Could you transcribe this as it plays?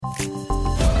Welcome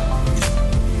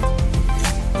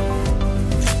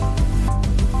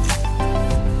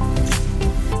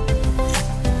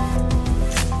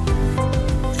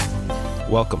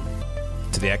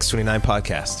to the Acts 29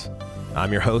 podcast.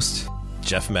 I'm your host,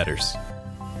 Jeff Metters.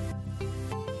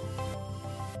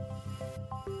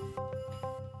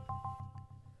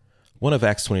 One of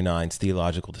Acts 29's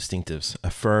theological distinctives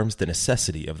affirms the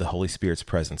necessity of the Holy Spirit's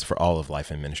presence for all of life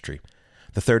and ministry.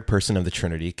 The third person of the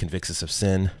Trinity convicts us of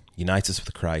sin, unites us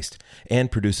with Christ,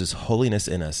 and produces holiness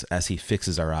in us as he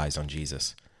fixes our eyes on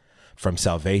Jesus. From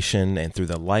salvation and through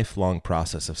the lifelong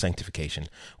process of sanctification,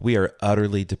 we are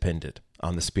utterly dependent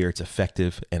on the Spirit's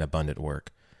effective and abundant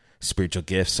work. Spiritual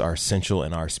gifts are essential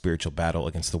in our spiritual battle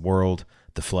against the world,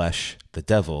 the flesh, the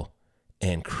devil,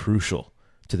 and crucial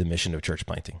to the mission of church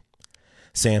planting.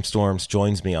 Sam Storms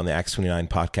joins me on the Acts 29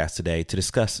 podcast today to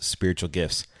discuss spiritual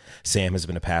gifts. Sam has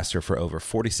been a pastor for over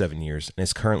 47 years and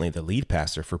is currently the lead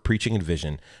pastor for preaching and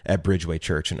vision at Bridgeway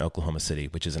Church in Oklahoma City,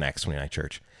 which is an Acts 29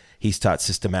 church. He's taught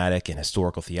systematic and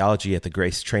historical theology at the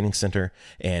Grace Training Center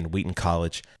and Wheaton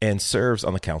College, and serves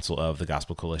on the council of the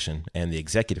Gospel Coalition and the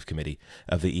executive committee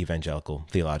of the Evangelical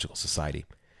Theological Society.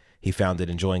 He founded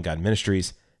Enjoying God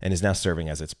Ministries and is now serving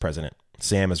as its president.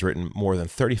 Sam has written more than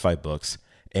 35 books,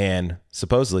 and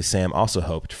supposedly Sam also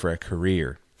hoped for a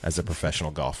career as a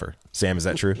professional golfer. Sam, is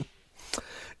that true?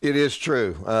 It is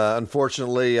true.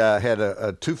 Unfortunately, I had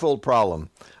a twofold problem: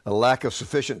 a lack of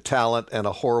sufficient talent and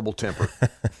a horrible temper.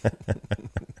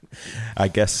 I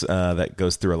guess that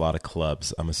goes through a lot of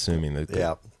clubs, I'm assuming.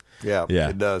 Yeah,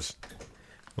 it does.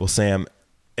 Well, Sam,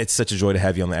 it's such a joy to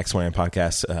have you on the X29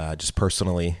 podcast, just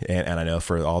personally, and I know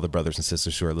for all the brothers and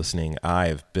sisters who are listening, I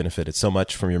have benefited so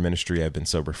much from your ministry. I've been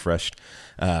so refreshed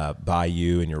by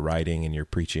you and your writing and your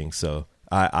preaching, so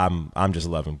I'm just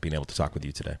loving being able to talk with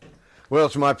you today. Well,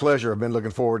 it's my pleasure. I've been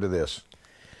looking forward to this.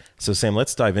 So, Sam,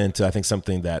 let's dive into, I think,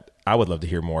 something that I would love to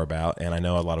hear more about, and I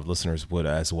know a lot of listeners would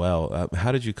as well.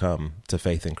 How did you come to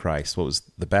faith in Christ? What was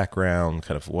the background,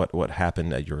 kind of what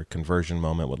happened at your conversion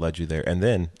moment, what led you there? And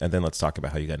then let's talk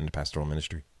about how you got into pastoral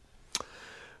ministry.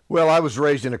 Well, I was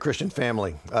raised in a Christian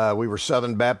family. We were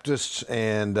Southern Baptists,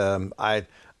 and I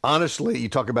honestly, you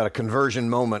talk about a conversion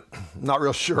moment, not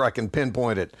real sure I can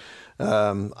pinpoint it.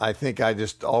 I think I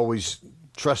just always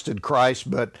trusted Christ,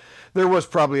 but there was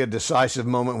probably a decisive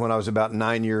moment when I was about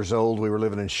 9 years old. We were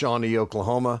living in Shawnee,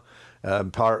 Oklahoma,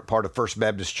 part of First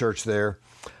Baptist Church there.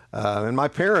 And my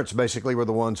parents basically were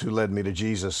the ones who led me to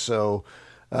Jesus. So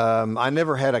I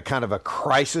never had a kind of a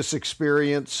crisis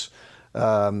experience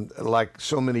like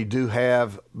so many do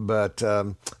have, but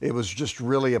it was just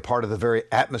really a part of the very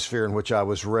atmosphere in which I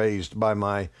was raised by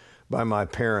my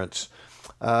parents.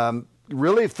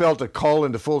 Really felt a call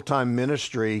into full-time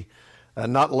ministry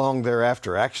not long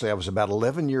thereafter. Actually, I was about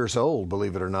 11 years old,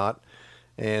 believe it or not.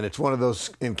 And it's one of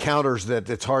those encounters that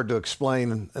it's hard to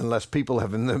explain unless people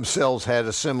have in themselves had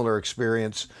a similar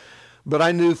experience. But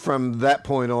I knew from that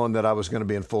point on that I was going to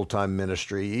be in full-time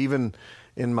ministry. Even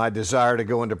in my desire to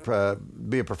go into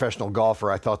be a professional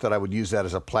golfer, I thought that I would use that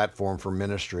as a platform for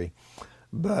ministry.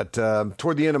 But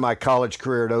toward the end of my college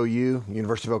career at OU,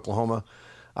 University of Oklahoma,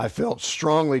 I felt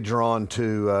strongly drawn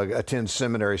to attend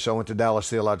seminary, so I went to Dallas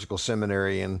Theological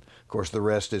Seminary, and of course the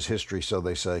rest is history, so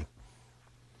they say.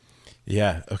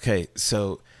 Yeah. Okay.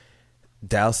 So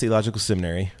Dallas Theological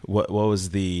Seminary. What was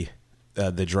the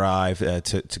drive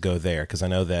to go there? Because I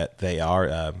know that they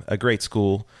are a great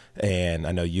school, and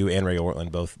I know you and Ray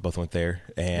Ortlund both went there,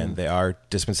 and they are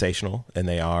dispensational, and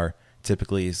they are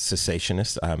typically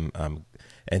cessationist.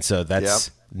 And so that's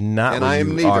not where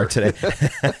you are today.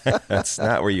 That's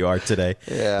not where you are today.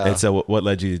 Yeah. And so what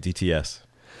led you to DTS?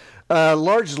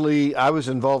 Largely, I was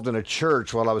involved in a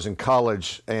church while I was in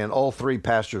college, and all three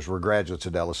pastors were graduates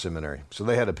of Dallas Seminary. So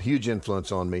they had a huge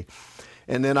influence on me.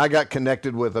 And then I got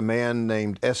connected with a man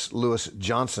named S. Lewis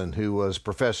Johnson, who was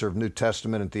professor of New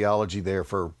Testament and theology there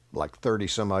for like 30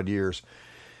 some odd years.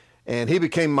 And he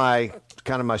became my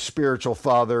spiritual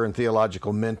father and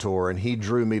theological mentor, and he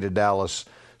drew me to Dallas.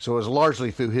 So it was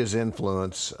largely through his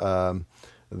influence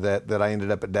that I ended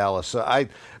up at Dallas. So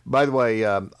by the way,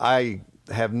 I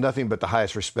have nothing but the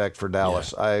highest respect for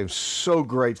Dallas. Yeah. I'm so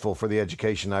grateful for the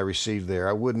education I received there.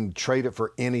 I wouldn't trade it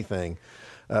for anything.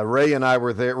 Ray and I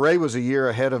were there. Ray was a year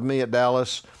ahead of me at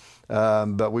Dallas,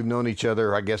 but we've known each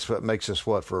other, I guess, what makes us,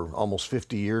 for almost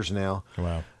 50 years now.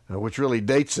 Wow. Which really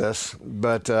dates us,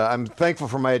 but I'm thankful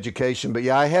for my education. But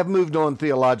yeah, I have moved on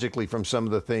theologically from some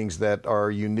of the things that are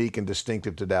unique and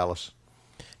distinctive to Dallas.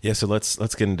 Yeah, so let's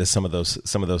get into some of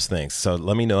those things. So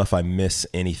let me know if I miss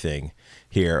anything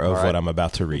here of what I'm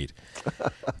about to read.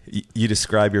 You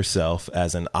describe yourself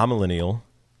as an amillennial,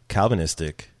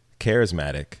 Calvinistic,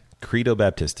 charismatic, Credo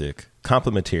Baptistic,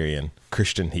 Complementarian,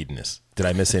 Christian Hedonist. Did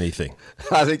I miss anything?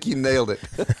 I think you nailed it.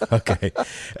 Okay.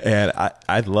 And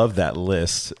I love that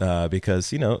list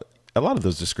because, a lot of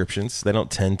those descriptions, they don't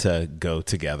tend to go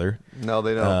together. No,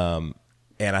 they don't.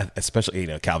 And especially,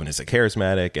 Calvinistic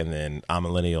charismatic, and then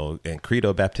amillennial and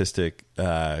Credo Baptistic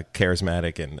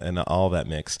charismatic, and all that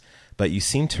mix. But you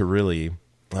seem to really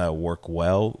work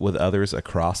well with others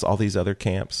across all these other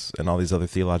camps and all these other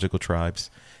theological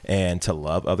tribes, and to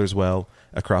love others well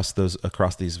across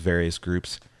these various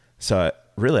groups. So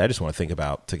really, I just want to think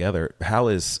about together, how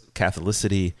is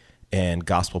Catholicity and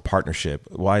gospel partnership,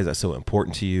 why is that so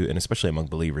important to you, and especially among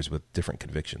believers with different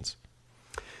convictions?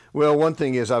 Well, one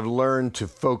thing is I've learned to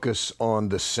focus on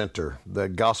the center, the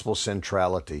gospel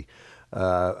centrality.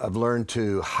 I've learned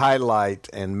to highlight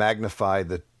and magnify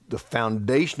the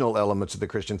foundational elements of the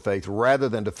Christian faith rather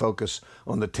than to focus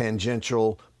on the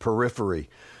tangential periphery.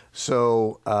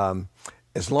 So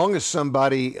as long as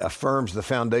somebody affirms the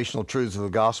foundational truths of the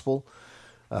gospel,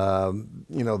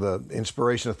 the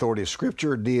inspiration, authority of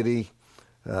Scripture, deity,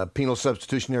 penal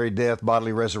substitutionary death,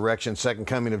 bodily resurrection, second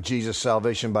coming of Jesus,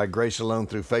 salvation by grace alone,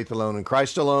 through faith alone, in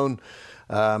Christ alone,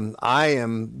 I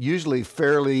am usually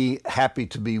fairly happy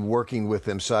to be working with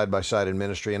them side by side in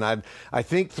ministry. And I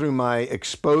think through my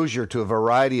exposure to a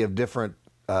variety of different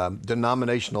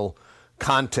denominational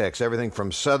contexts, everything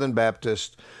from Southern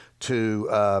Baptist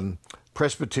to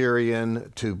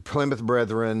Presbyterian to Plymouth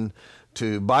Brethren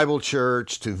to Bible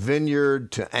Church to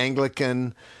Vineyard to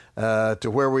Anglican, to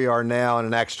where we are now in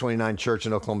an Acts 29 church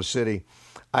in Oklahoma City,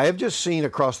 I have just seen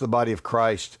across the body of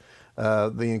Christ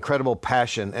the incredible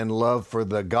passion and love for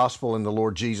the gospel and the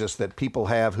Lord Jesus that people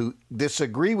have who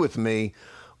disagree with me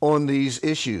on these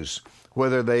issues,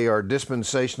 whether they are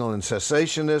dispensational and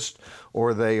cessationist,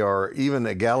 or they are even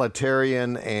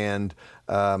egalitarian and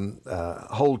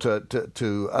hold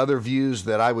to other views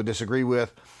that I would disagree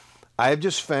with. I have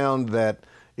just found that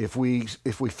if we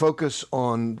focus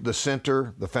on the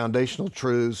center, the foundational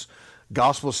truths,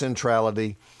 gospel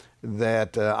centrality,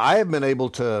 that I have been able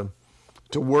to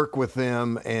work with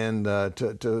them and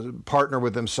to partner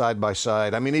with them side by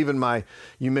side. I mean, even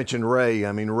you mentioned Ray.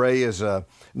 I mean, Ray is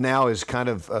now kind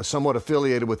of somewhat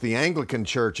affiliated with the Anglican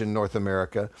Church in North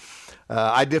America.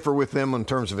 I differ with them in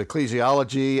terms of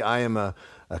ecclesiology. I am a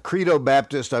Credo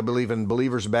Baptist. I believe in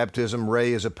believer's baptism.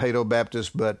 Ray is a Paedo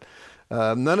Baptist, but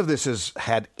none of this has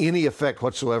had any effect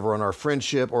whatsoever on our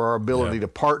friendship or our ability to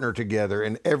partner together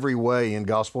in every way in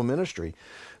gospel ministry.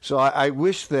 So I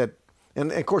wish that,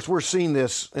 and of course we're seeing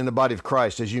this in the body of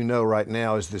Christ, as you know right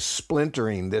now, is this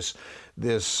splintering, this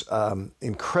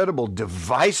incredible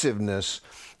divisiveness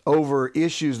over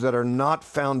issues that are not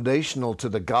foundational to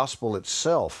the gospel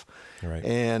itself. Right.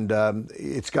 And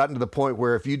it's gotten to the point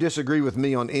where if you disagree with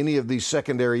me on any of these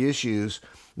secondary issues,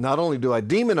 not only do I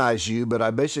demonize you, but I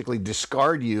basically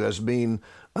discard you as being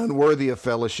unworthy of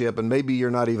fellowship, and maybe you're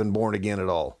not even born again at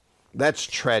all. That's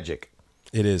tragic.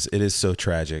 It is so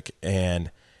tragic.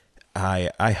 And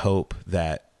I hope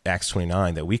that Acts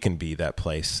 29, that we can be that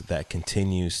place that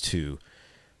continues to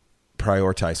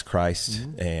prioritize Christ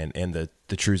and the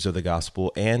truths of the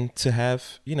gospel, and to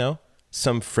have,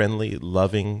 some friendly,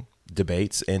 loving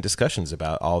debates and discussions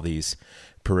about all these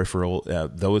peripheral,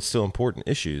 though it's still important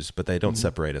issues, but they don't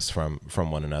separate us from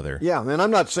one another. Yeah, and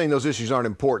I'm not saying those issues aren't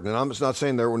important, and I'm just not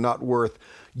saying they're not worth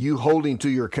you holding to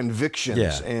your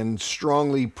convictions and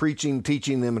strongly preaching,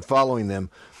 teaching them, and following them.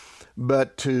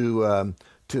 But to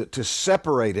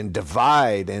separate and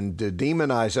divide and to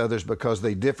demonize others because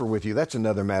they differ with you, that's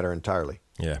another matter entirely.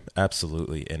 Yeah,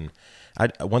 absolutely. And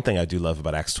one thing I do love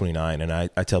about Acts 29, and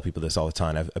I tell people this all the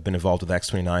time, I've been involved with Acts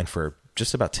 29 for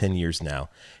just about 10 years now,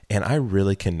 and I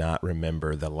really cannot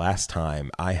remember the last time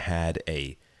I had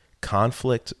a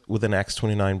conflict with an Acts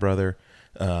 29 brother,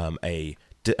 a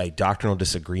doctrinal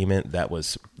disagreement that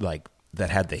was like, that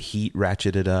had the heat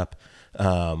ratcheted up.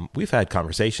 We've had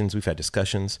conversations, we've had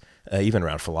discussions, even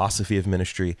around philosophy of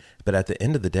ministry. But at the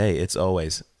end of the day, it's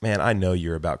always, man, I know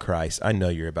you're about Christ. I know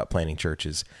you're about planting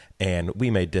churches, and we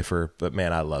may differ, but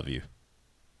man, I love you.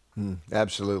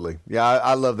 Absolutely. Yeah,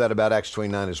 I love that about Acts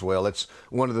 29 as well. It's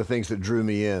one of the things that drew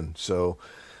me in. So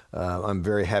I'm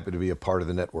very happy to be a part of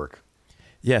the network.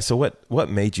 Yeah. So what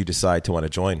made you decide to want to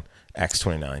join Acts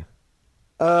 29?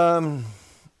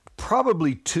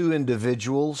 Probably two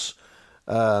individuals.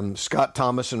 Scott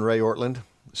Thomas and Ray Ortland.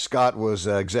 Scott was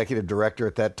executive director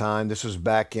at that time. This was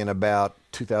back in about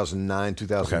 2009,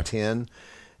 2010. Okay.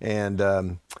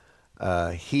 And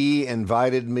he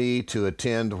invited me to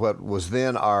attend what was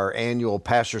then our annual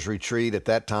pastor's retreat. At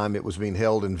that time, it was being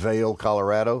held in Vail,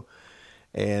 Colorado.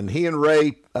 And he and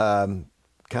Ray kind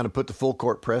kind of put the full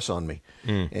court press on me.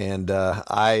 And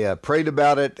I prayed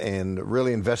about it and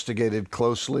really investigated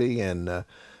closely. And of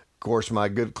course, my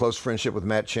good close friendship with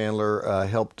Matt Chandler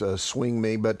helped swing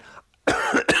me. But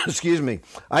excuse me,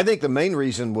 I think the main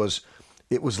reason was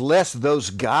it was less those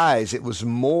guys. It was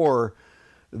more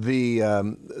the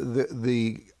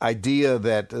idea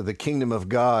that the kingdom of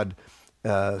God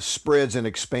spreads and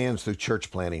expands through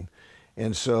church planting.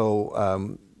 And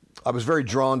so I was very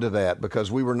drawn to that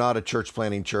because we were not a church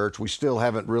planting church. We still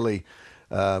haven't really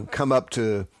come up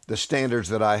to the standards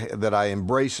that I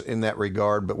embrace in that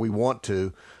regard, but we want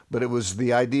to. But it was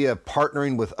the idea of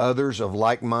partnering with others of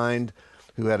like mind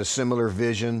who had a similar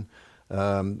vision.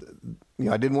 I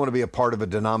didn't want to be a part of a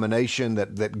denomination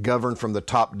that governed from the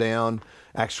top down.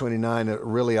 Acts 29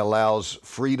 really allows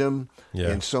freedom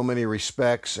in so many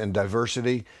respects and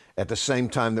diversity at the same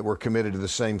time that we're committed to the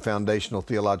same foundational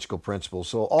theological principles.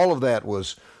 So all of that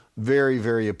was very,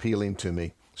 very appealing to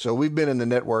me. So we've been in the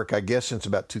network, I guess, since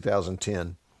about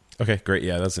 2010. Okay, great.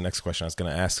 Yeah, that's the next question I was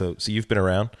going to ask. So you've been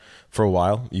around for a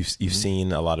while. You've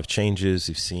seen a lot of changes.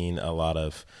 You've seen a lot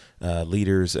of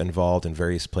leaders involved in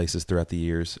various places throughout the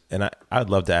years. And I'd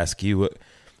love to ask you,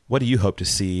 what do you hope to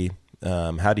see?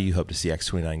 How do you hope to see Acts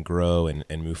 29 grow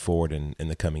and move forward in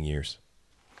the coming years?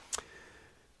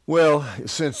 Well,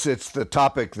 since it's the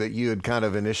topic that you had kind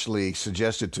of initially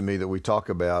suggested to me that we talk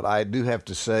about, I do have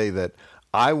to say that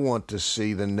I want to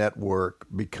see the network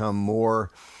become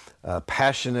more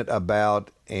passionate about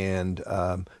and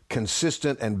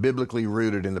consistent and biblically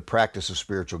rooted in the practice of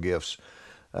spiritual gifts.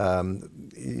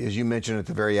 As you mentioned at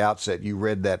the very outset, you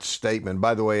read that statement.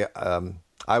 By the way,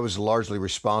 I was largely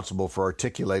responsible for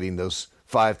articulating those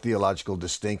 5 theological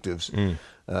distinctives.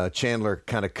 Chandler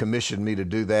kind of commissioned me to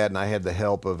do that, and I had the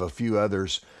help of a few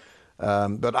others.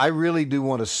 But I really do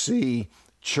want to see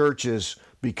churches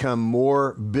become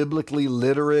more biblically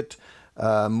literate,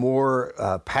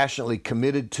 more passionately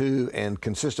committed to and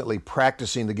consistently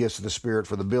practicing the gifts of the Spirit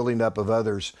for the building up of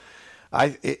others.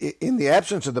 In the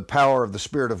absence of the power of the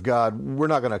Spirit of God, we're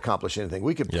not going to accomplish anything.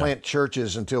 We could plant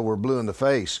churches until we're blue in the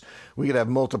face. We could have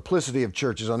multiplicity of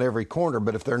churches on every corner,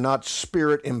 but if they're not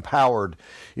Spirit empowered,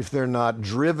 if they're not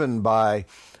driven by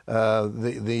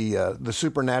the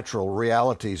supernatural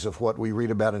realities of what we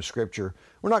read about in Scripture,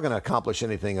 we're not going to accomplish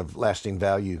anything of lasting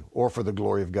value or for the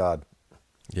glory of God.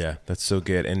 Yeah, that's so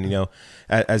good. And,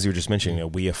 as you were just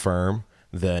mentioning, we affirm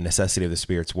the necessity of the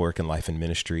Spirit's work in life and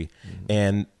ministry.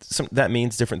 And that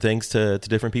means different things to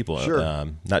different people. Sure.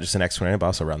 Not just in Acts 29, but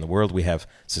also around the world. We have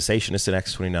cessationists in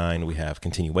Acts 29. We have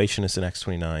continuationists in Acts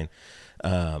 29.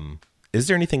 Is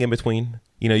there anything in between?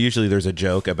 Usually there's a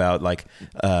joke about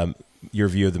your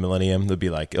view of the millennium. They'll be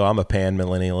like, oh, I'm a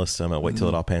pan-millennialist. I'm going to wait till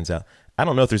it all pans out. I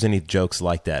don't know if there's any jokes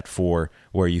like that for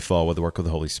where you fall with the work of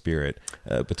the Holy Spirit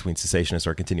between cessationists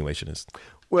or continuationists.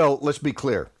 Well, let's be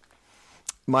clear.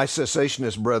 My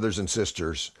cessationist brothers and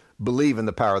sisters believe in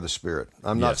the power of the Spirit.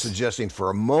 I'm not suggesting for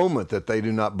a moment that they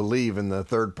do not believe in the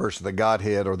third person of the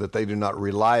Godhead or that they do not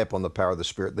rely upon the power of the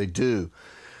Spirit. They do.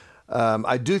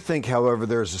 I do think, however,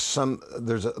 there's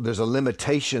a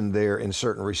limitation there in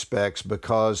certain respects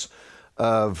because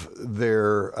of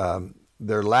their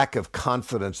lack of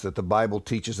confidence that the Bible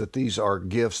teaches that these are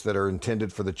gifts that are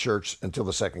intended for the church until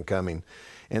the second coming.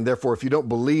 And therefore, if you don't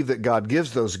believe that God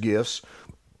gives those gifts,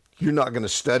 you're not going to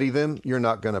study them. You're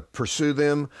not going to pursue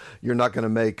them. You're not going to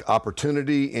make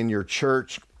opportunity in your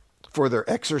church for their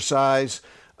exercise.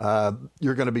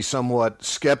 You're going to be somewhat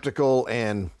skeptical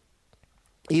and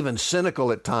even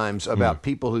cynical at times about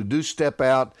people who do step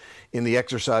out in the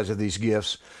exercise of these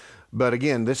gifts. But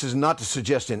again, this is not to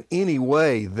suggest in any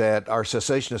way that our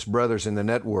cessationist brothers in the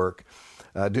network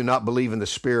do not believe in the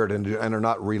Spirit and are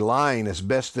not relying as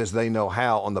best as they know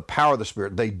how on the power of the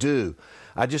Spirit. They do.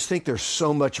 I just think there's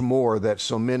so much more that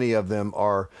so many of them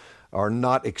are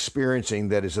not experiencing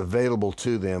that is available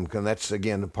to them. And that's,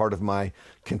 again, part of my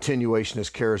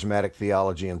continuationist charismatic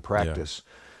theology and practice.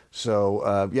 Yeah. So,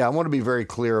 I want to be very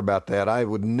clear about that. I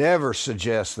would never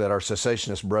suggest that our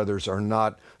cessationist brothers are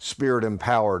not Spirit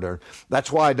empowered.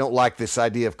 That's why I don't like this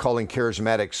idea of calling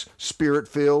charismatics Spirit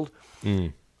filled.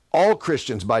 All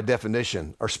Christians, by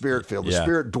definition, are Spirit-filled. The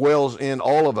Spirit dwells in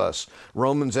all of us.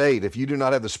 Romans 8, if you do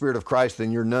not have the Spirit of Christ, then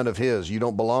you're none of His. You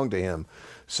don't belong to Him.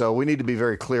 So we need to be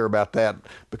very clear about that,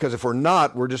 because if we're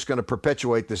not, we're just going to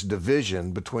perpetuate this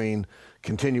division between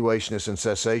continuationists and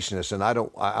cessationists, and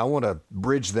I want to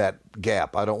bridge that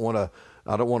gap. I don't want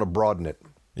to broaden it.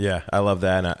 Yeah, I love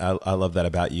that, and I love that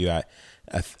about you. I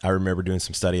remember doing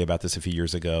some study about this a few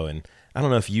years ago, and I don't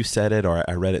know if you said it or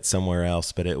I read it somewhere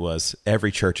else, but it was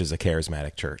every church is a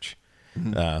charismatic church.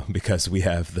 because we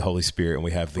have the Holy Spirit and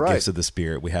we have the gifts of the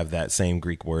Spirit. We have that same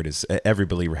Greek word as every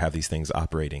believer have these things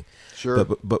operating. Sure.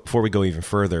 But before we go even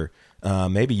further,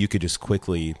 maybe you could just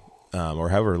quickly, or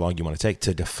however long you want to take,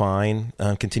 to define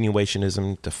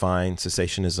continuationism, define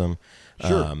cessationism,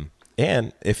 Sure.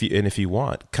 And if you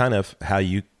want, kind of how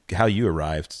you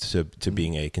arrived to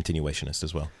being a continuationist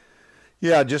as well.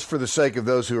 Yeah, just for the sake of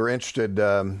those who are interested,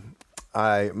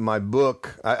 I've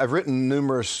written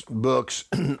numerous books,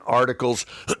 articles,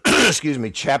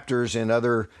 chapters in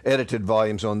other edited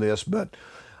volumes on this, but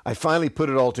I finally put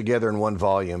it all together in one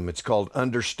volume. It's called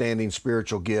Understanding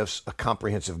Spiritual Gifts, A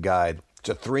Comprehensive Guide. It's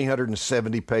a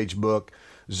 370-page book.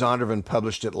 Zondervan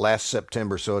published it last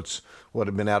September, so it's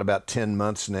had been out about 10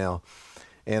 months now.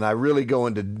 And I really go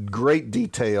into great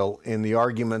detail in the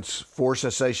arguments for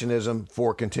cessationism,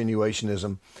 for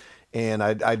continuationism, and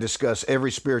I discuss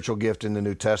every spiritual gift in the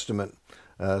New Testament.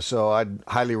 So I'd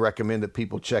highly recommend that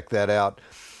people check that out.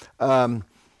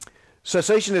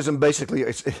 Cessationism basically,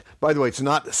 by the way, it's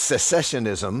not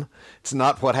secessionism. It's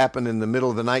not what happened in the middle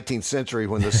of the 19th century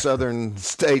when the southern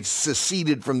states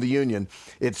seceded from the Union.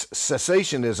 It's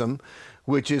cessationism,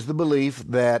 which is the belief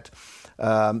that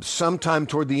sometime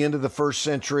toward the end of the first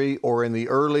century or in the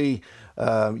early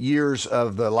years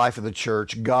of the life of the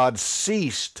church, God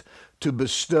ceased to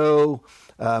bestow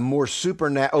more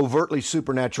overtly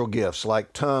supernatural gifts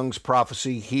like tongues,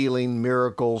 prophecy, healing,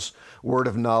 miracles, word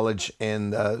of knowledge,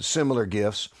 and similar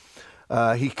gifts.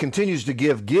 He continues to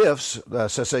give gifts,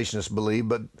 cessationists believe,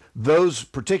 but those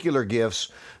particular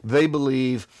gifts, they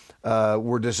believe,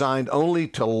 were designed only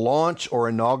to launch or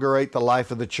inaugurate the life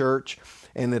of the church,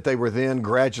 and that they were then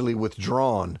gradually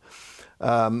withdrawn.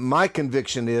 My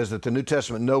conviction is that the New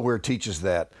Testament nowhere teaches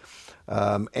that.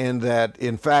 And that,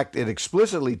 in fact, it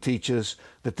explicitly teaches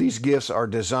that these gifts are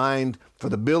designed for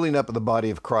the building up of the body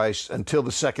of Christ until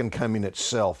the second coming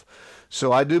itself.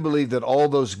 So I do believe that all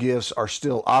those gifts are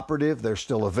still operative. They're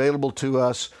still available to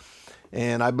us.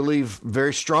 And I believe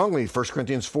very strongly 1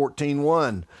 Corinthians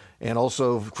 14:1 and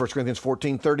also 1 Corinthians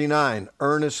 14:39,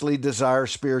 earnestly desire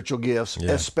spiritual gifts,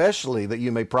 especially that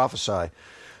you may prophesy.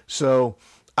 So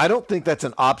I don't think that's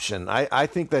an option. I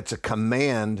think that's a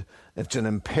command. It's an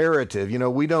imperative. You know,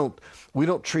 we don't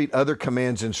treat other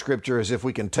commands in Scripture as if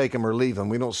we can take them or leave them.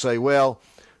 We don't say, well,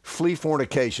 flee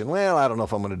fornication. Well, I don't know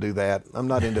if I'm going to do that. I'm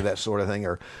not into that sort of thing.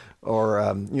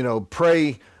 Or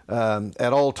pray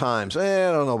at all times.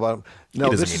 I don't know about it. No,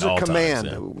 this is a command.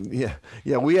 Times,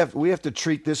 yeah. We have to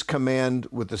treat this command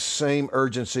with the same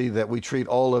urgency that we treat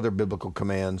all other biblical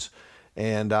commands.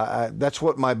 And that's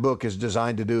what my book is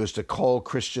designed to do, is to call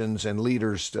Christians and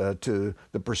leaders to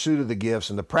the pursuit of the gifts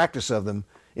and the practice of them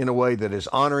in a way that is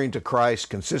honoring to Christ,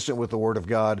 consistent with the Word of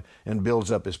God, and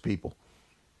builds up His people.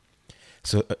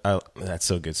 So that's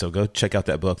so good. So go check out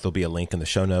that book. There'll be a link in the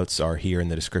show notes or here in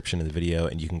the description of the video,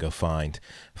 and you can go find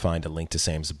a link to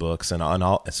Sam's books and on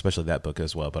all, especially that book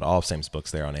as well, but all of Sam's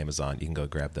books there on Amazon. You can go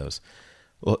grab those.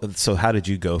 Well, so how did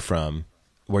you go from,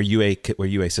 were you a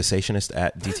cessationist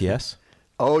at DTS?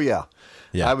 Oh, yeah.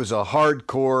 I was a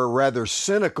hardcore, rather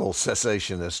cynical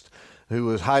cessationist who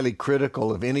was highly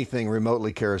critical of anything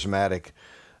remotely charismatic.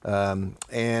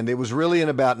 And it was really in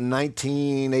about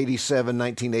 1987,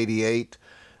 1988,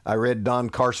 I read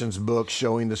Don Carson's book,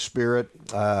 Showing the Spirit,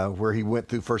 where he went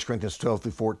through 1 Corinthians 12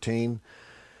 through 14.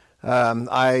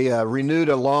 I renewed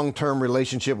a long-term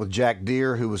relationship with Jack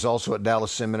Deere, who was also at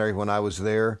Dallas Seminary when I was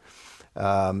there.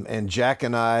 And Jack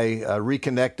and I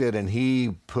reconnected, and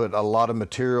he put a lot of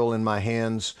material in my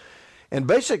hands. And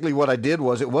basically what I did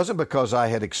was, it wasn't because I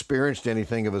had experienced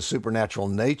anything of a supernatural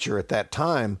nature at that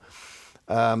time.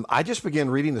 I just began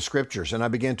reading the Scriptures, and I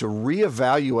began to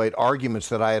reevaluate arguments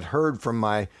that I had heard from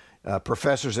my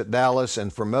professors at Dallas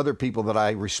and from other people that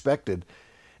I respected.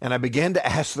 And I began to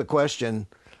ask the question,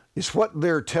 is what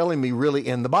they're telling me really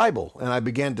in the Bible? And I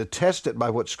began to test it by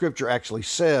what Scripture actually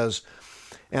says.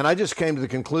 And I just came to the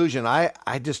conclusion, I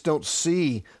just don't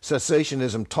see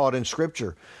cessationism taught in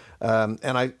Scripture. And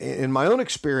in my own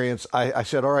experience, I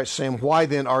said, all right, Sam, why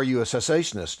then are you a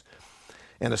cessationist?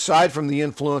 And aside from the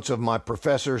influence of my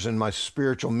professors and my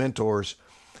spiritual mentors,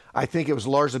 I think it was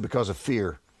largely because of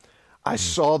fear. I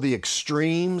saw the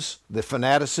extremes, the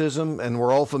fanaticism, and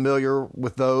we're all familiar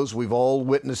with those. We've all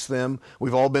witnessed them.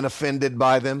 We've all been offended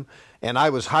by them. And I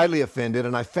was highly offended,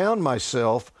 and I found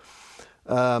myself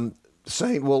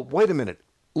saying, well, wait a minute,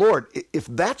 Lord, if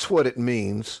that's what it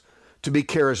means to be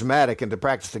charismatic and to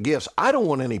practice the gifts, I don't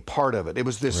want any part of it. It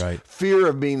was this fear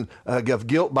of being of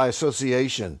guilt by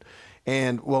association.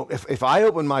 And, well, if I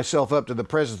open myself up to the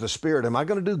presence of the Spirit, am I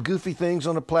going to do goofy things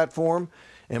on a platform?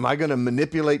 Am I going to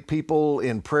manipulate people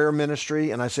in prayer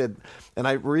ministry? And I said, and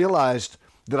I realized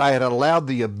that I had allowed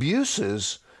the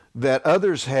abuses that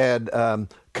others had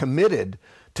committed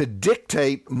to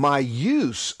dictate my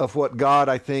use of what God,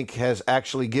 I think, has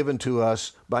actually given to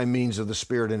us by means of the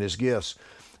Spirit and His gifts.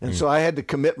 And so I had to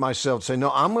commit myself to say,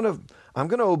 no, I'm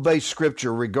going to obey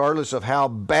Scripture regardless of how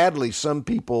badly some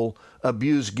people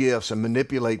abuse gifts and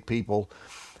manipulate people.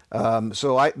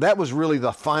 That was really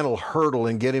the final hurdle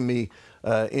in getting me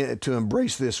to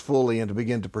embrace this fully and to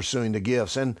begin to pursuing the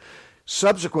gifts. And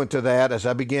subsequent to that, as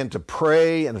I began to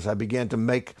pray and as I began to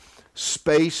make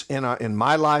space in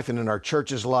my life and in our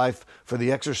church's life for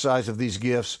the exercise of these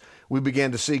gifts, we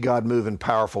began to see God move in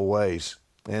powerful ways.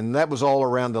 And that was all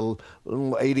around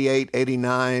the 88,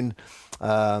 89.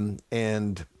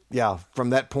 And yeah,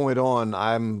 from that point on,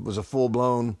 I was a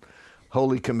full-blown,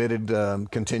 wholly committed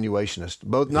continuationist,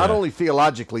 both not only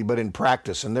theologically, but in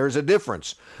practice. And there's a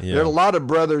difference. Yeah. There are a lot of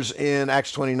brothers in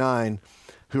Acts 29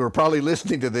 who are probably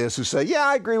listening to this who say, yeah,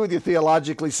 I agree with you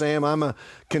theologically, Sam. I'm a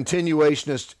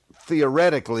continuationist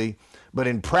theoretically, but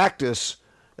in practice,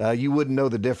 you wouldn't know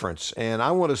the difference. And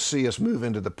I want to see us move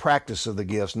into the practice of the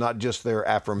gifts, not just their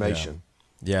affirmation.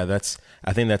 Yeah,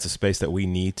 I think that's a space that we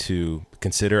need to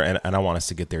consider, and I want us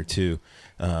to get there too.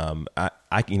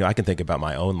 I can think about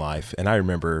my own life, and I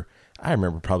remember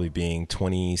probably being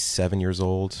 27 years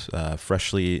old,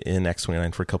 freshly in Acts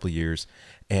 29 for a couple of years,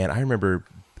 and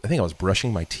I think I was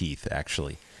brushing my teeth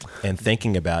actually, and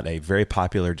thinking about a very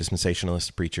popular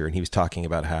dispensationalist preacher, and he was talking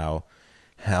about how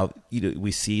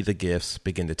we see the gifts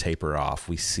begin to taper off.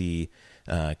 We see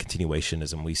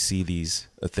continuationism. We see these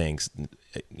things,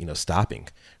 stopping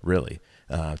really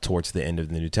towards the end of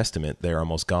the New Testament. They're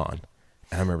almost gone.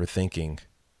 And I remember thinking,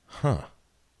 well,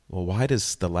 why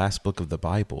does the last book of the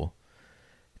Bible?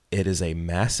 It is a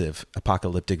massive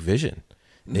apocalyptic vision.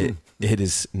 Mm-hmm. It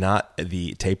is not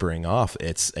the tapering off.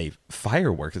 It's a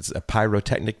firework. It's a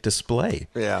pyrotechnic display.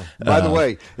 Yeah. By the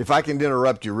way, if I can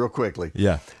interrupt you real quickly.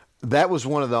 Yeah. That was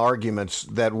one of the arguments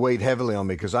that weighed heavily on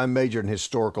me because I majored in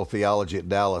historical theology at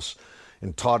Dallas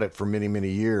and taught it for many, many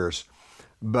years.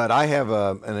 But I have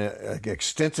an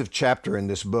extensive chapter in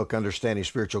this book, Understanding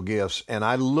Spiritual Gifts, and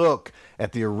I look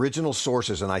at the original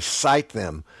sources and I cite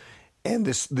them. And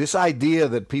this idea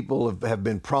that people have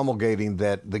been promulgating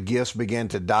that the gifts began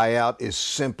to die out is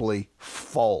simply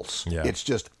false. Yeah. It's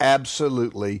just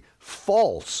absolutely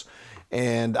false.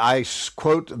 And I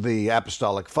quote the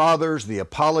Apostolic Fathers, the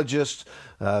Apologists,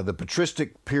 the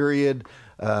patristic period,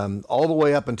 all the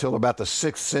way up until about the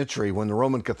 6th century when the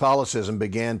Roman Catholicism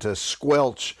began to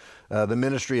squelch the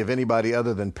ministry of anybody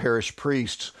other than parish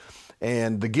priests.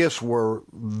 And the gifts were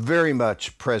very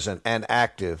much present and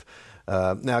active.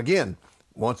 Now, again,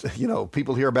 once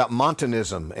people hear about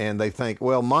Montanism and they think,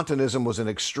 well, Montanism was an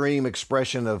extreme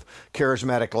expression of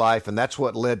charismatic life, and that's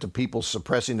what led to people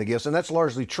suppressing the gifts, and that's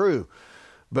largely true.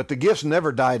 But the gifts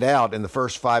never died out in the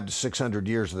first 500 to 600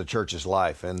 years of the church's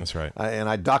life, and that's right.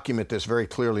 I document this very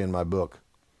clearly in my book.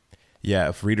 Yeah,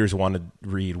 if readers want to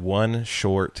read one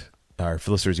short, or if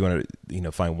listeners you want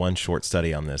to find one short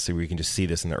study on this, so we can just see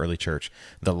this in the early church,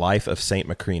 The Life of Saint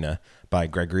Macrina by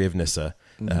Gregory of Nyssa.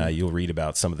 You'll read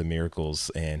about some of the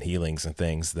miracles and healings and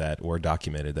things that were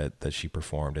documented that she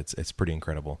performed. It's pretty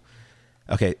incredible.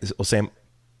 Okay, well, Sam,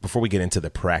 before we get into the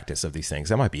practice of these things,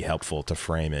 that might be helpful to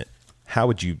frame it. How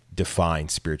would you define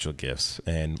spiritual gifts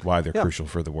and why they're crucial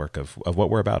for the work of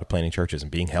what we're about, of planting churches and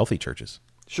being healthy churches?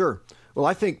 Sure. Well,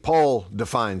 I think Paul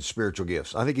defines spiritual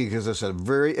gifts. I think he gives us a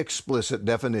very explicit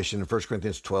definition in 1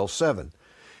 Corinthians 12:7.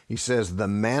 He says, the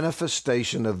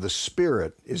manifestation of the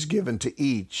Spirit is given to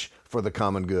each for the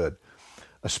common good.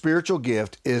 A spiritual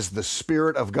gift is the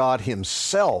Spirit of God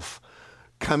Himself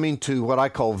coming to what I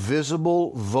call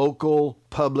visible, vocal,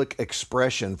 public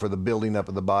expression for the building up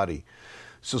of the body.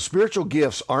 So spiritual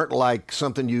gifts aren't like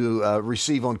something you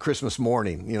receive on Christmas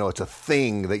morning. It's a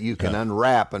thing that you can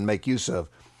unwrap and make use of.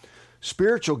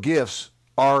 Spiritual gifts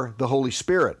are the Holy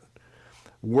Spirit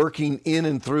working in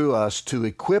and through us to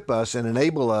equip us and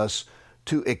enable us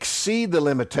to exceed the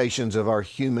limitations of our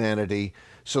humanity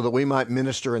so that we might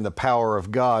minister in the power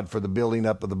of God for the building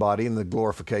up of the body and the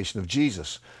glorification of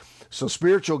Jesus. So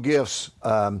spiritual gifts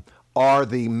are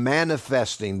the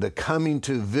manifesting, the coming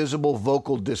to visible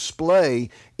vocal display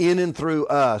in and through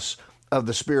us of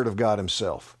the Spirit of God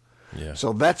Himself. Yeah.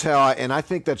 So that's how I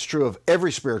think that's true of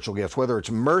every spiritual gift, whether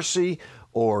it's mercy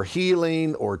or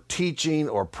healing or teaching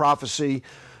or prophecy,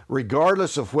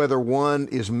 regardless of whether one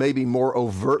is maybe more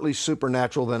overtly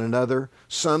supernatural than another.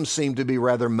 Some seem to be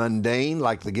rather mundane,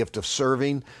 like the gift of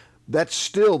serving. That's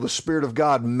still the Spirit of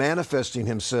God manifesting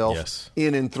Himself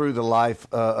in and through the life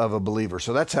of a believer.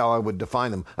 So that's how I would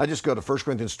define them. I just go to 1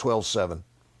 Corinthians 12:7.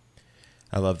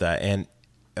 I love that. And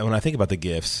when I think about the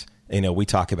gifts, We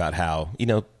talk about how,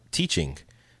 teaching,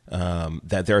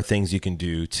 that there are things you can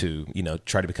do to,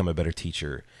 try to become a better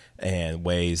teacher, and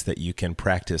ways that you can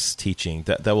practice teaching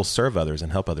that will serve others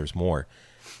and help others more.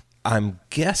 I'm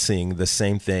guessing the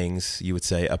same things you would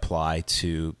say apply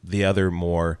to the other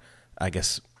more, I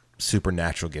guess,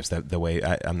 supernatural gifts. That the way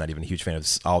I'm not even a huge fan of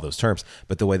all those terms,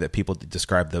 but the way that people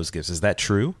describe those gifts, is that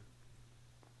true?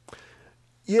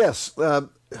 Yes.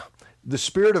 The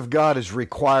Spirit of God is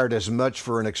required as much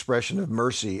for an expression of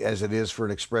mercy as it is for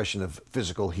an expression of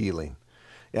physical healing.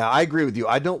 Yeah, I agree with you.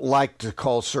 I don't like to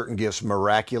call certain gifts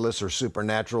miraculous or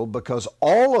supernatural, because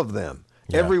all of them,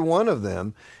 every one of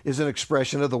them, is an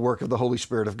expression of the work of the Holy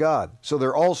Spirit of God. So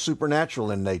they're all supernatural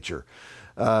in nature.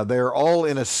 They're all,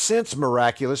 in a sense,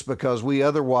 miraculous, because we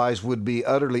otherwise would be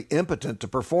utterly impotent to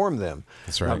perform them.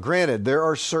 That's right. Now, granted, there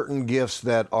are certain gifts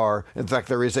that are, in fact,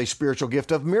 there is a spiritual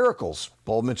gift of miracles.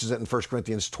 Paul mentions it in 1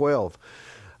 Corinthians 12.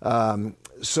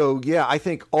 I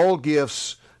think all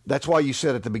gifts, that's why you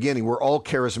said at the beginning, we're all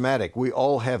charismatic. We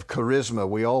all have charisma.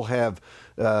 We all have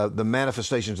the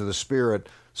manifestations of the Spirit,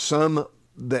 some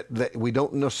that we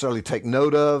don't necessarily take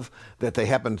note of, that they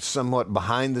happen somewhat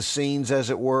behind the scenes, as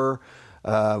it were.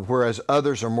 Whereas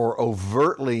others are more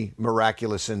overtly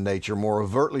miraculous in nature, more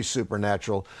overtly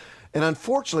supernatural. And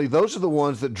unfortunately, those are the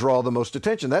ones that draw the most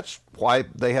attention. That's why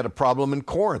they had a problem in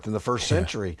Corinth in the first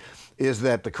century, is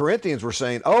that the Corinthians were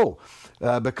saying,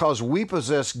 because we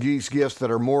possess these gifts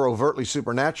that are more overtly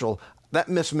supernatural, that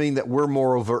must mean that we're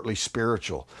more overtly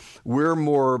spiritual. We're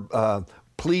more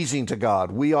pleasing to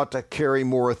God. We ought to carry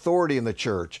more authority in the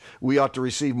church. We ought to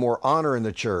receive more honor in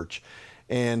the church.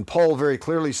 And Paul very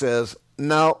clearly says,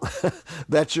 no,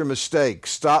 that's your mistake.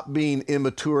 Stop being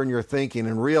immature in your thinking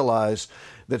and realize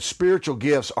that spiritual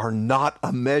gifts are not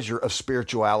a measure of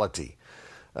spirituality.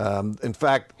 In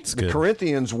fact, the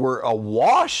Corinthians were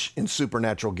awash in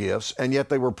supernatural gifts, and yet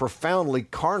they were profoundly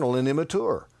carnal and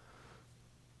immature.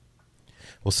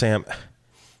 Well, Sam,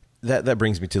 that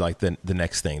brings me to like the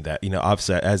next thing that,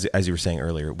 obviously, as you were saying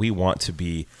earlier, we want to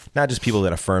be not just people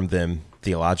that affirm them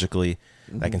theologically.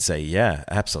 I can say, yeah,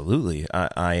 absolutely.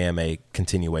 I am a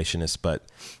continuationist, but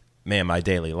man, my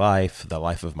daily life, the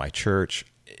life of my church,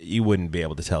 you wouldn't be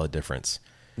able to tell a difference.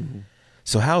 Mm-hmm.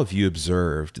 So how have you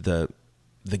observed the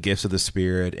gifts of the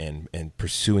Spirit and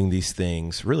pursuing these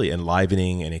things, really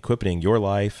enlivening and equipping your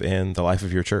life and the life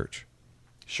of your church?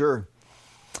 Sure.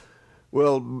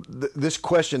 Well, this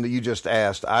question that you just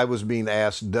asked, I was being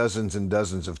asked dozens and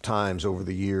dozens of times over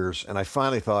the years, and I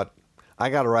finally thought, I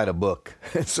got to write a book,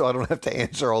 so I don't have to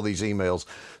answer all these emails.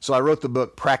 So I wrote the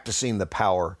book, Practicing the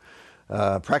Power.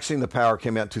 Practicing the Power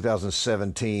came out in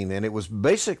 2017, and it was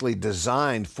basically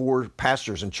designed for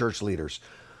pastors and church leaders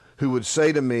who would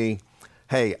say to me,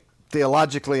 hey,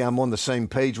 theologically, I'm on the same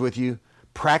page with you.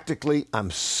 Practically, I'm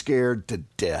scared to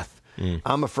death.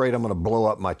 I'm afraid I'm going to blow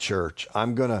up my church.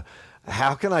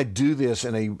 How can I do this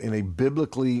in a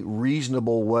biblically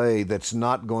reasonable way that's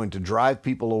not going to drive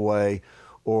people away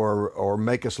or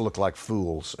make us look like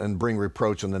fools and bring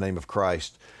reproach on the name of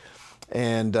Christ?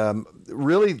 And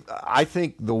really, I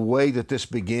think the way that this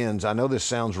begins, I know this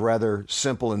sounds rather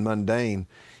simple and mundane,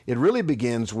 it really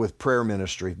begins with prayer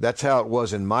ministry. That's how it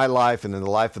was in my life and in the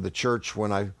life of the church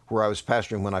where I was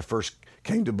pastoring when I first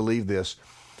came to believe this.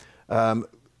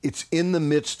 It's in the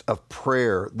midst of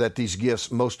prayer that these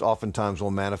gifts most oftentimes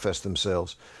will manifest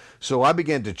themselves. So I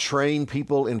began to train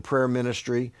people in prayer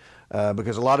ministry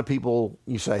because a lot of people,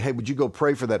 you say, hey, would you go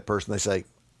pray for that person? They say,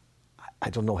 I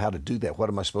don't know how to do that. What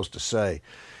am I supposed to say?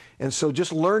 And so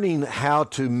just learning how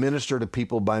to minister to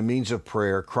people by means of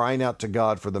prayer, crying out to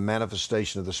God for the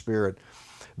manifestation of the Spirit,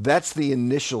 that's the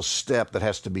initial step that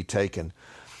has to be taken.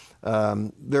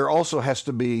 There also has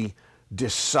to be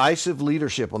decisive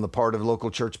leadership on the part of local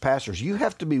church pastors. You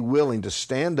have to be willing to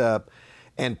stand up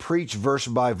and preach verse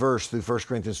by verse through 1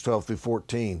 Corinthians 12 through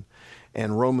 14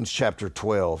 and Romans chapter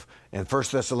 12 and 1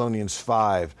 Thessalonians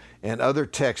 5 and other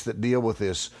texts that deal with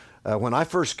this. When I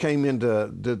first came into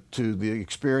the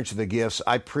experience of the gifts,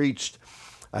 I preached,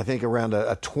 I think, around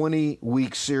a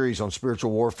 20-week series on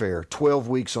spiritual warfare, 12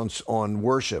 weeks on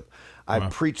worship. I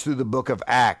preached through the book of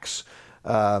Acts.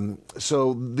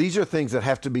 So these are things that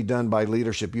have to be done by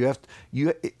leadership.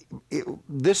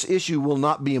 This issue will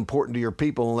not be important to your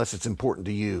people unless it's important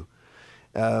to you.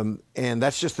 And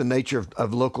that's just the nature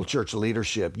of local church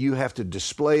leadership. You have to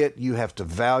display it. You have to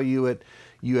value it.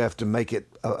 You have to make it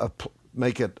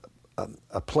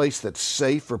a place that's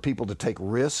safe for people to take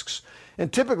risks.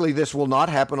 And typically this will not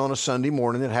happen on a Sunday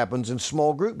morning. It happens in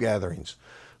small group gatherings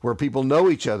where people know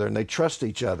each other and they trust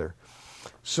each other.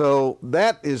 So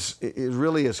that is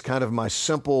really kind of my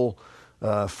simple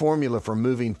formula for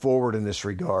moving forward in this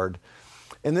regard.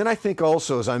 And then I think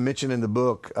also, as I mentioned in the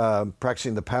book,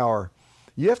 Practicing the Power,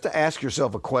 you have to ask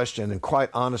yourself a question, and quite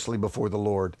honestly before the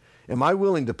Lord, am I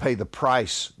willing to pay the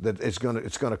price that it's going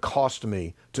to cost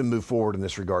me to move forward in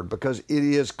this regard? Because it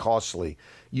is costly.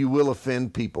 You will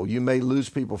offend people. You may lose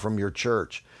people from your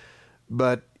church.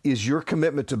 But is your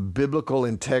commitment to biblical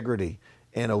integrity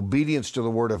and obedience to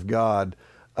the Word of God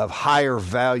of higher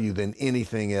value than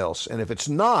anything else? And if it's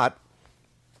not,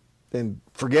 then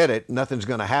forget it. Nothing's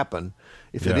going to happen.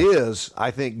 If it is,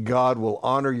 I think God will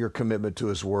honor your commitment to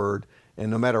His Word. And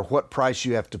no matter what price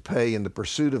you have to pay in the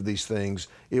pursuit of these things,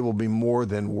 it will be more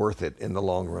than worth it in the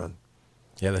long run.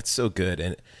 Yeah, that's so good.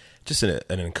 And just an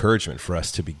encouragement for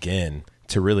us to begin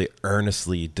to really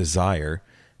earnestly desire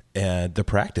the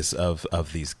practice of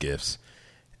these gifts.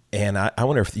 And I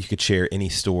wonder if you could share any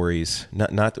stories,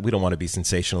 not we don't want to be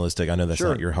sensationalistic. I know that's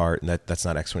not your heart, and that's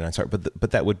not X29's heart,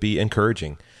 but that would be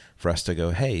encouraging for us to go,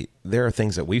 hey, there are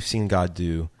things that we've seen God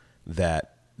do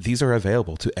that these are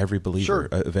available to every believer,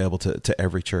 available to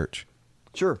every church.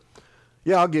 Sure.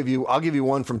 Yeah, I'll give you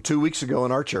one from 2 weeks ago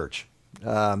in our church.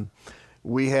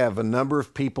 We have a number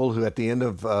of people who, at the end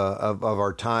of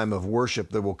our time of worship,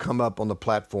 that will come up on the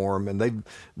platform, and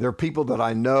they're people that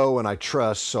I know and I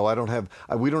trust. So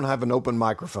we don't have an open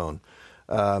microphone,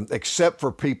 except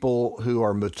for people who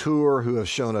are mature, who have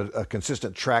shown a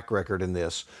consistent track record in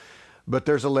this. But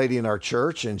there's a lady in our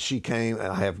church, and she came, and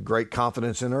I have great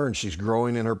confidence in her, and she's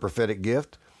growing in her prophetic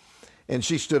gift. And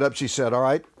she stood up, she said, all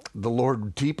right, the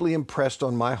Lord deeply impressed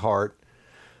on my heart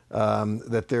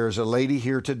that there's a lady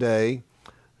here today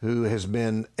who has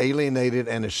been alienated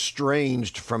and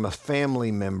estranged from a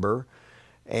family member.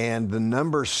 And the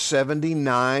number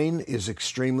 79 is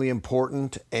extremely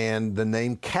important, and the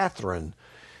name Catherine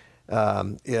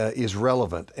is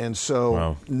relevant. And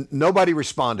so nobody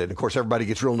responded. Of course, everybody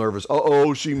gets real nervous.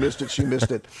 Oh, she missed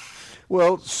it.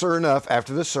 Well, sure enough,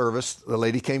 after the service, the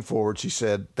lady came forward. She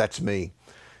said, that's me.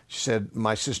 She said,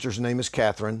 my sister's name is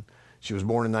Catherine. She was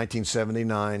born in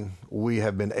 1979. We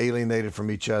have been alienated from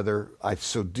each other. I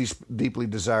so deeply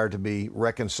desire to be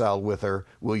reconciled with her.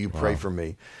 Will you pray for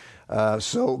me?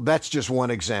 So that's just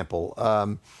one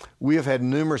example. We have had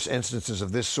numerous instances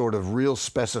of this sort of real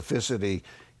specificity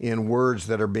in words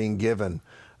that are being given.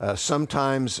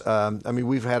 Sometimes,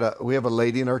 we have a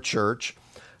lady in our church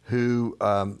who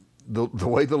the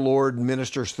way the Lord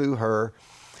ministers through her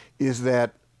is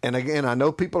that, and again, I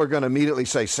know people are going to immediately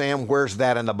say, Sam, where's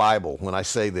that in the Bible when I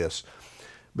say this?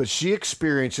 But she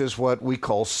experiences what we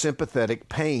call sympathetic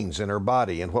pains in her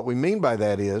body. And what we mean by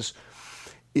that is,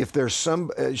 if there's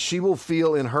she will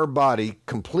feel in her body,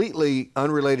 completely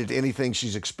unrelated to anything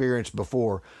she's experienced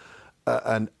before,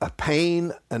 a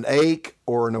pain, an ache,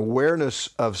 or an awareness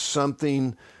of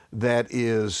something that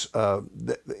is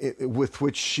with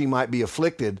which she might be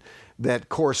afflicted that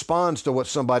corresponds to what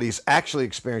somebody's actually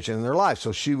experiencing in their life.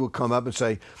 So she will come up and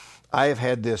say, I have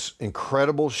had this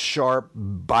incredible, sharp,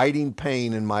 biting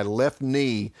pain in my left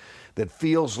knee that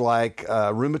feels like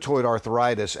rheumatoid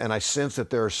arthritis, and I sense that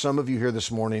there are some of you here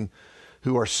this morning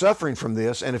who are suffering from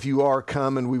this, and if you are,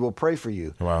 come and we will pray for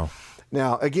you. Wow.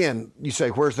 Now, again, you say,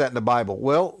 where's that in the Bible?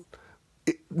 Well,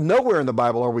 nowhere in the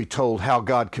Bible are we told how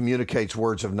God communicates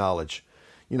words of knowledge.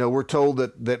 You know, we're told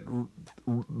that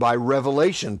by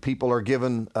revelation, people are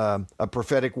given a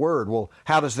prophetic word. Well,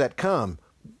 how does that come?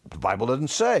 The Bible doesn't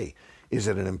say. Is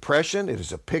it an impression?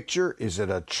 Is it a picture? Is it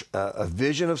a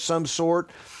vision of some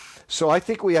sort? So I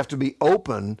think we have to be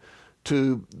open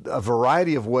to a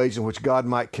variety of ways in which God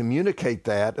might communicate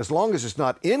that. As long as it's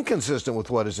not inconsistent with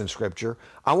what is in Scripture,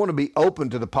 I want to be open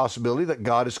to the possibility that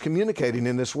God is communicating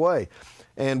in this way.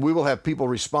 And we will have people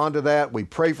respond to that. We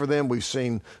pray for them. We've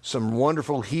seen some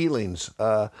wonderful healings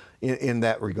in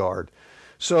that regard.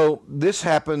 So this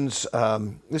happens.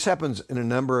 This happens in a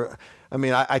number.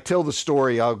 I tell the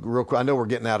story. Real quick. I know we're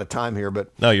getting out of time here,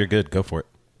 but no, you're good. Go for it.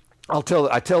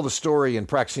 I tell the story in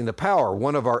Practicing the Power.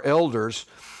 One of our elders,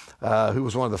 who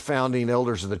was one of the founding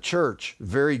elders of the church,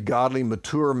 very godly,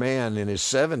 mature man in his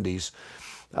 70s,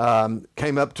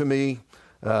 came up to me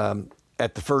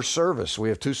at the first service. We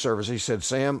have two services. He said,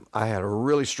 Sam, I had a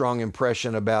really strong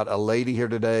impression about a lady here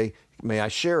today. May I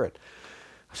share it?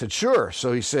 I said, sure.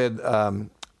 So he said,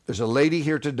 there's a lady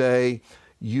here today.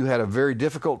 You had a very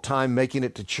difficult time making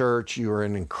it to church. You were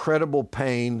in incredible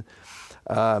pain.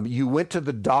 You went to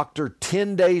the doctor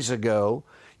 10 days ago.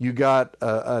 You got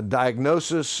a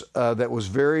diagnosis that was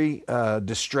very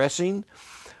distressing.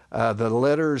 The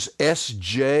letters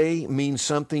SJ mean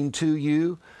something to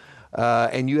you.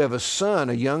 And you have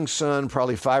a young son,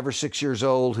 probably 5 or 6 years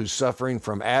old, who's suffering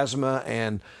from asthma.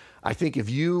 And I think if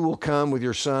you will come with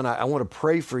your son, I want to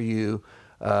pray for you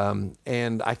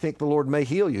And I think the Lord may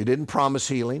heal you. He didn't promise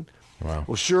healing. Wow.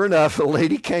 Well, sure enough, a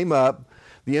lady came up.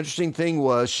 The interesting thing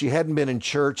was she hadn't been in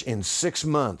church in 6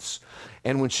 months.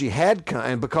 And when she had come,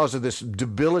 and because of this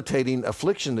debilitating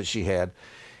affliction that she had,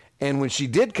 and when she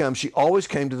did come, she always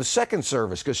came to the second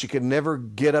service because she could never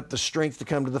get up the strength to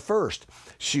come to the first.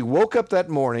 She woke up that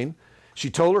morning.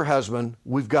 She told her husband,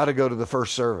 we've got to go to the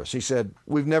first service. He said,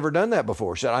 we've never done that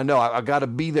before. She said, I know, I got to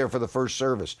be there for the first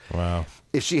service. Wow.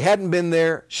 If she hadn't been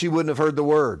there, she wouldn't have heard the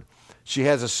word. She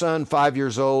has a son, 5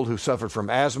 years old, who suffered from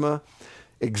asthma.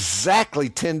 Exactly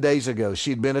 10 days ago,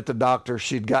 she'd been at the doctor.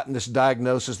 She'd gotten this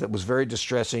diagnosis that was very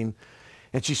distressing.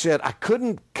 And she said, I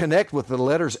couldn't connect with the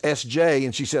letters SJ.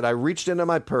 And she said, I reached into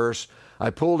my purse. I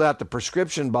pulled out the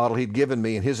prescription bottle he'd given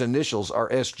me, and his initials are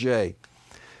SJ.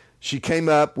 She came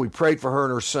up. We prayed for her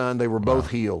and her son. They were both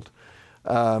healed.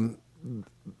 That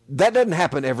doesn't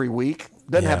happen every week.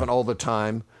 Doesn't happen all the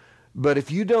time. But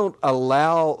if you don't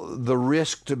allow the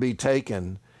risk to be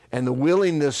taken and the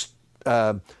willingness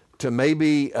to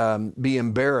maybe be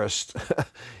embarrassed,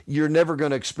 you're never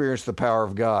going to experience the power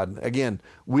of God. Again,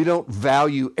 we don't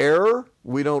value error.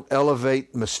 We don't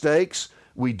elevate mistakes.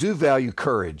 We do value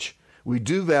courage. We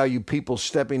do value people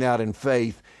stepping out in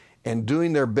faith and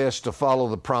doing their best to follow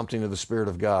the prompting of the Spirit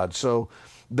of God. So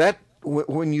that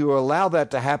when you allow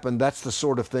that to happen, that's the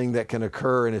sort of thing that can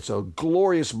occur, and it's a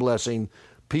glorious blessing.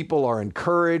 People are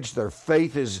encouraged, their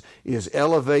faith is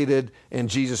elevated, and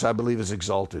Jesus, I believe, is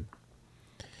exalted.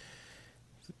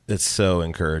 It's so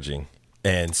encouraging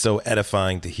and so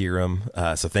edifying to hear him.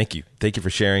 So thank you. Thank you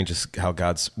for sharing just how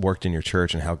God's worked in your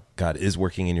church and how God is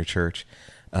working in your church.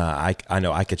 I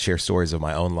know I could share stories of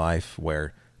my own life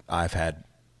where I've had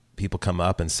people come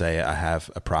up and say, I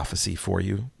have a prophecy for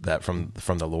you that from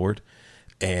the Lord,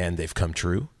 and they've come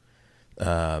true.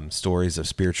 Stories of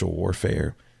spiritual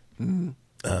warfare. Yeah,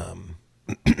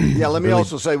 let me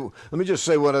just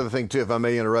say one other thing too, if I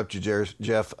may interrupt you,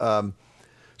 Jeff.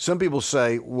 Some people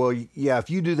say, well, yeah, if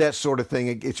you do that sort of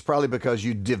thing, it's probably because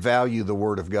you devalue the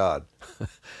Word of God.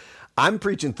 I'm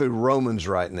preaching through Romans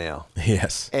right now.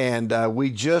 Yes. And we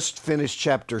just finished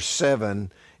chapter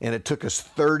 7, and it took us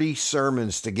 30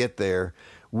 sermons to get there.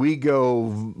 We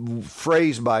go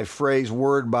phrase by phrase,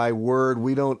 word by word.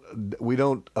 We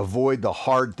don't avoid the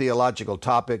hard theological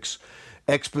topics,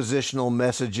 expositional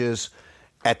messages.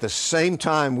 At the same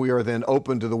time, we are then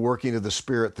open to the working of the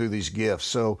Spirit through these gifts.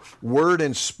 So Word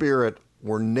and Spirit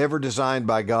were never designed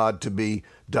by God to be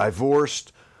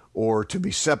divorced or to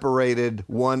be separated,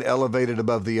 one elevated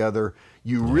above the other.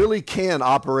 You really can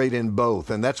operate in both,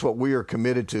 and that's what we are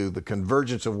committed to, the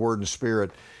convergence of Word and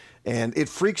Spirit. And it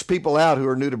freaks people out who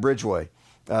are new to Bridgeway.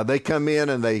 They come in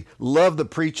and they love the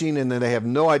preaching, and then they have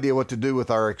no idea what to do with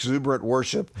our exuberant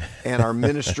worship and our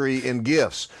ministry and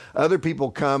gifts. Other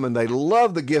people come and they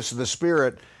love the gifts of the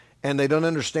Spirit, and they don't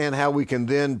understand how we can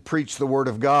then preach the Word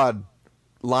of God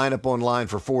line upon line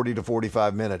for 40 to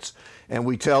 45 minutes. And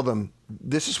we tell them,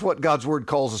 this is what God's Word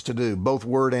calls us to do, both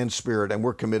Word and Spirit, and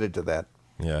we're committed to that.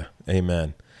 Yeah,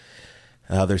 amen.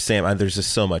 There's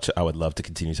just so much I would love to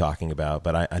continue talking about,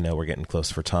 but I know we're getting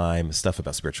close for time. Stuff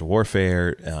about spiritual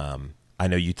warfare. I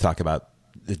know you talk about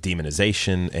the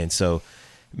demonization, and so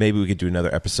maybe we could do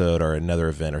another episode or another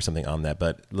event or something on that.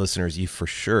 But listeners, you for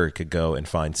sure could go and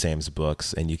find Sam's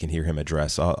books, and you can hear him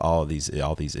address all these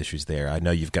issues there. I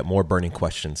know you've got more burning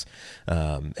questions,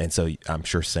 and so I'm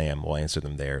sure Sam will answer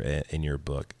them there in your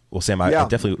book. Well, Sam, I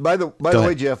definitely... By the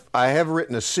way, Jeff, I have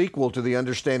written a sequel to the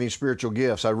Understanding Spiritual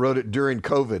Gifts. I wrote it during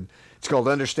COVID. It's called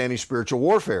Understanding Spiritual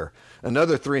Warfare,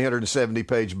 another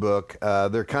 370-page book.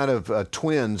 They're kind of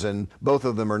twins, and both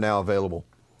of them are now available.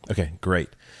 Okay, great.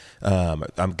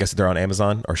 I'm guessing they're on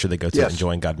Amazon, or should they go to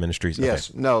Enjoying God Ministries? Yes.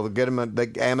 Okay. No, get them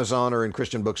at Amazon or in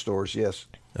Christian bookstores, yes.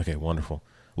 Okay, wonderful.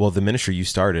 Well, the ministry you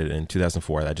started in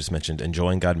 2004, I just mentioned,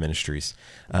 Enjoying God Ministries.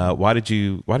 Why did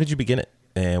you begin it?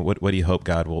 And what do you hope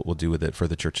God will do with it for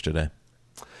the church today?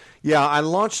 Yeah, I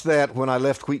launched that when I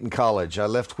left Wheaton College. I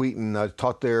left Wheaton, I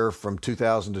taught there from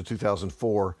 2000 to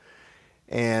 2004,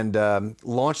 and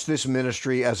launched this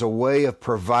ministry as a way of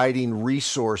providing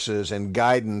resources and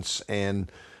guidance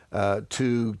and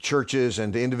to churches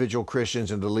and to individual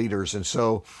Christians and to leaders. And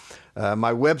so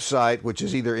my website, which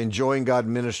is either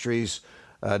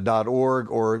enjoyinggodministries.org,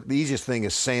 or the easiest thing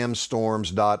is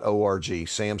samstorms.org,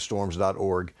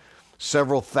 samstorms.org.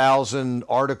 Several thousand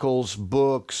articles,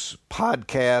 books,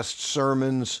 podcasts,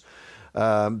 sermons,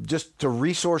 just to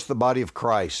resource the body of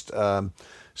Christ.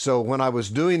 So when I was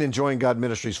doing Enjoying God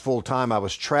Ministries full time, I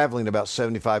was traveling about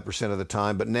 75% of the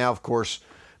time. But now, of course,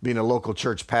 being a local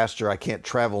church pastor, I can't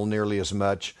travel nearly as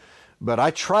much. But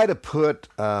I try to put,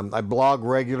 I blog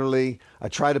regularly. I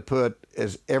try to put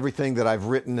everything that I've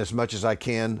written as much as I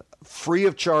can, free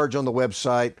of charge on the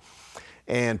website.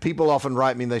 And people often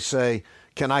write me and they say,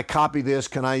 can I copy this?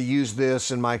 Can I use this?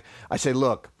 And I say,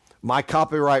 look, my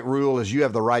copyright rule is you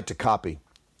have the right to copy.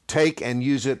 Take and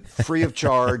use it free of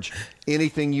charge.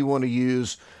 Anything you want to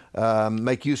use,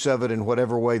 make use of it in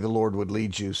whatever way the Lord would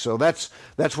lead you. So that's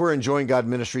where Enjoying God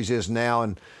Ministries is now.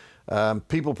 And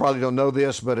people probably don't know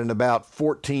this, but in about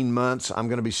 14 months, I'm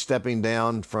going to be stepping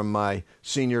down from my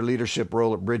senior leadership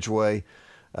role at Bridgeway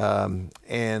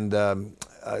and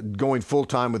going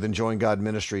full-time with Enjoying God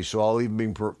Ministries. So I'll even be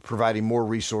providing more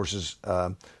resources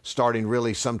starting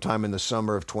really sometime in the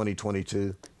summer of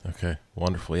 2022. Okay,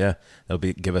 wonderful. Yeah, that'll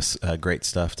give us great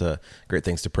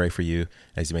things to pray for you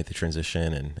as you make the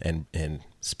transition and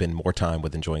spend more time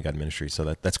with Enjoying God Ministries.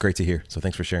 So that's great to hear. So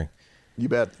thanks for sharing. You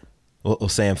bet. Well,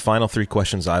 Sam, final 3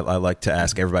 questions I like to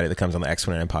ask everybody that comes on the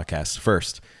X29 podcast.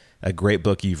 First, a great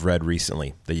book you've read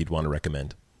recently that you'd want to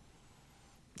recommend.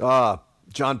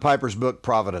 John Piper's book,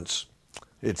 Providence.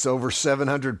 It's over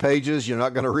 700 pages. You're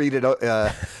not going to read it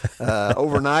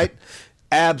overnight.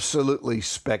 Absolutely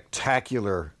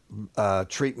spectacular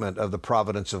treatment of the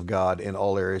providence of God in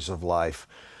all areas of life.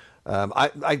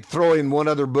 I throw in one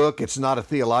other book. It's not a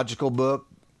theological book,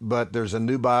 but there's a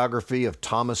new biography of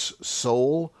Thomas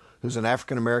Sowell, who's an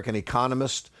African-American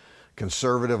economist,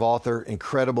 conservative author.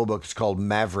 Incredible book. It's called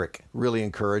Maverick. Really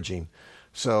encouraging.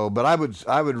 So, but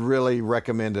I would really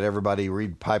recommend that everybody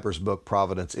read Piper's book,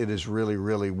 Providence. It is really,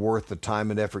 really worth the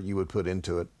time and effort you would put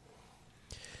into it.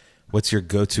 What's your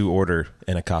go-to order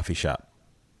in a coffee shop?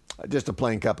 Just a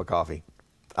plain cup of coffee.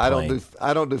 I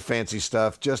don't do fancy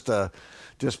stuff. Just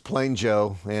plain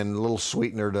Joe and a little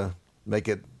sweetener to make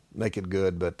it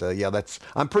good. But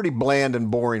I'm pretty bland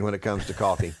and boring when it comes to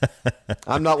coffee.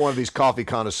 I'm not one of these coffee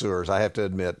connoisseurs, I have to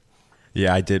admit.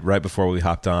 Yeah, I did. Right before we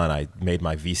hopped on, I made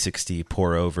my V60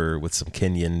 pour over with some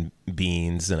Kenyan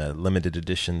beans and a limited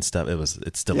edition stuff.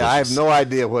 It's delicious. Yeah, I have no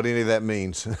idea what any of that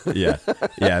means. Yeah.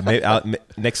 Maybe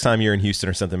next time you're in Houston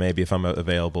or something, maybe if I'm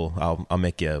available, I'll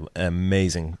make you an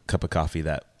amazing cup of coffee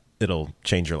that it'll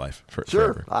change your life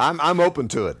forever. I'm open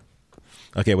to it.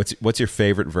 Okay, what's your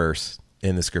favorite verse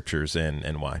in the scriptures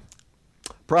and why?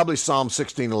 Probably Psalm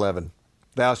 16:11.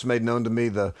 Thou hast made known to me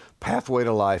the pathway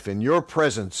to life. In your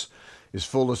presence is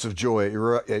fullness of joy.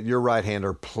 At your right hand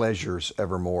are pleasures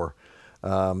evermore.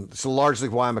 It's largely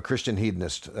why I'm a Christian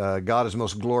hedonist. God is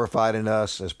most glorified in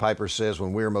us, as Piper says,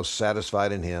 when we are most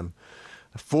satisfied in him.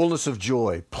 Fullness of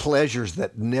joy, pleasures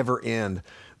that never end.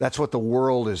 That's what the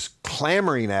world is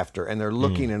clamoring after, and they're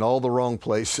looking in all the wrong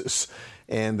places.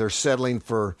 And they're settling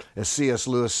for, as C.S.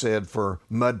 Lewis said, for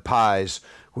mud pies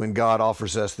when God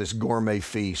offers us this gourmet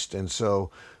feast. And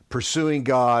so pursuing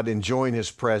God, enjoying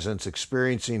his presence,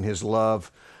 experiencing his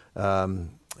love,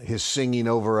 his singing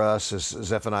over us, as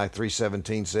Zephaniah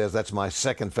 3:17 says. That's my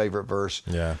second favorite verse.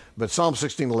 Yeah. But Psalm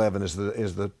 16:11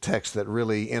 is the text that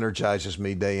really energizes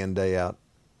me day in, day out.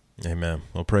 Amen.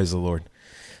 Well, praise the Lord.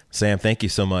 Sam, thank you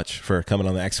so much for coming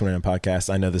on the X29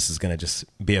 podcast. I know this is going to just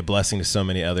be a blessing to so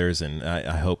many others, and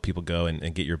I hope people go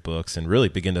and get your books and really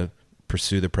begin to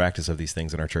pursue the practice of these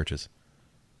things in our churches.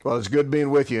 Well, it's good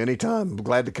being with you anytime. I'm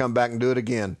glad to come back and do it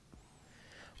again.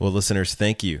 Well, listeners,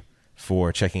 thank you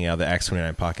for checking out the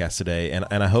X29 podcast today. And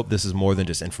I hope this is more than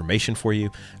just information for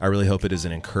you. I really hope it is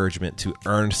an encouragement to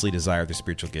earnestly desire the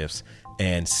spiritual gifts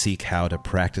and seek how to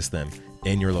practice them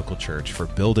in your local church for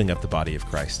building up the body of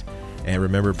Christ. And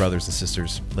remember, brothers and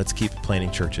sisters, let's keep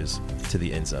planting churches to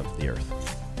the ends of the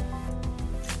earth.